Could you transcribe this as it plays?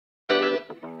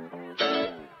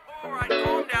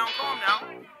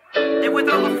with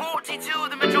over 42,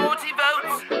 the majority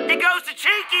votes. It goes to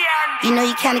Cheeky Andy. You know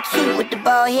you kinda cute with the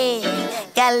bald head.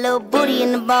 Got a little booty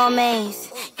in the ball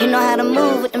maze. You know how to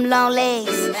move with them long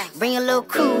legs. Bring a little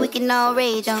crew, we can all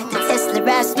rage on. The Tesla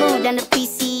ride smooth down the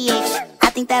PCH. I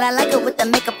think that I like it with the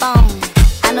makeup on.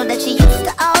 I know that you used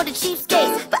to all the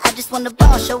cheapskates, but I just want the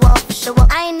ball, show off, show off.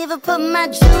 I ain't even put my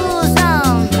jewels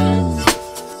on.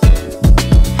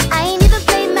 I ain't even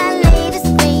played my latest,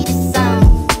 greatest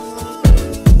song.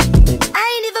 I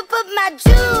ain't even put my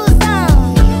jewels on.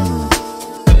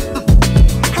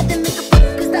 Had to make a book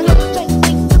cause that whole drink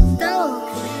makes the dog.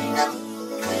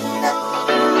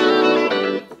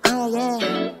 Oh yeah.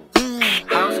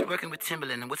 How's it working with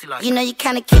Timberland and what's he like? You know you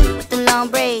kinda cute with them long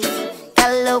braids. Got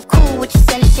a little cool with your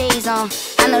sunny shades on.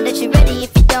 I know that you're ready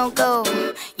if you don't go.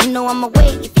 You know I'ma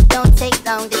wait if you don't take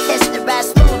long. The test the ride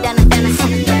smooth down the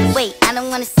wait, I don't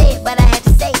wanna say it, but I had to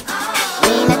say it. We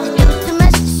ain't have to do too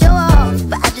much to show off,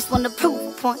 but I just wanna prove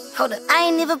a point. Hold up, I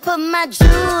ain't even put my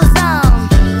jewels on.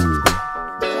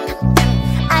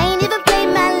 I ain't even played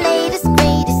my latest,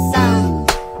 greatest song.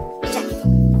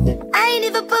 I ain't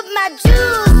even put my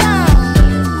jewels on.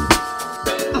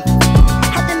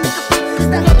 Had to make a pick cause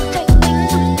the whole drink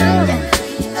makes you good.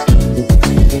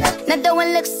 Now don't it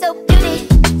look so beauty?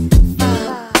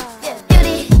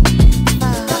 Beauty.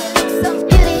 So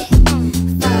beauty.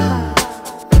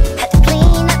 Had to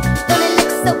clean up, don't it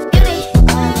look so beauty?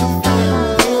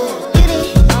 Beauty.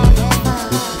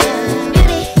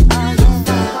 Beauty.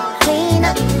 Clean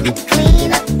up,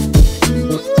 clean up.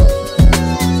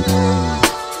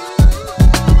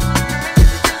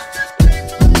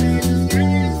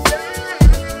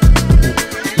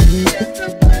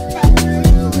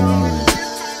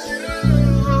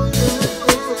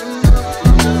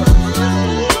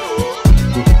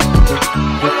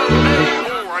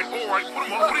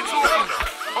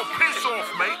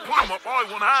 I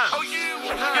want hands. Oh, you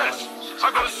want hands? Yes. I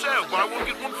got a sale, but I won't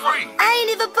get one free. I ain't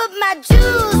even put my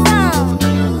jewels on.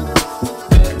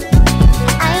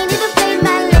 I ain't even played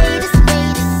my latest,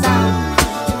 greatest song.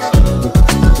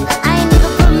 I ain't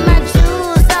even put my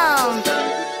jewels on.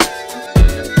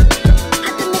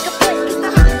 Had to make a break cause the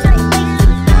whole drink makes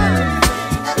you good.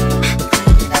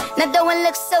 Now don't it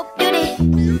look so beauty?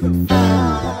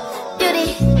 Beauty.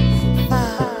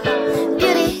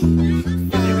 Beauty.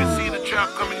 You can see the chap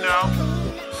coming now.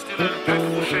 Still in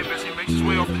impeccable shape as he makes his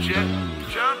way off the jet.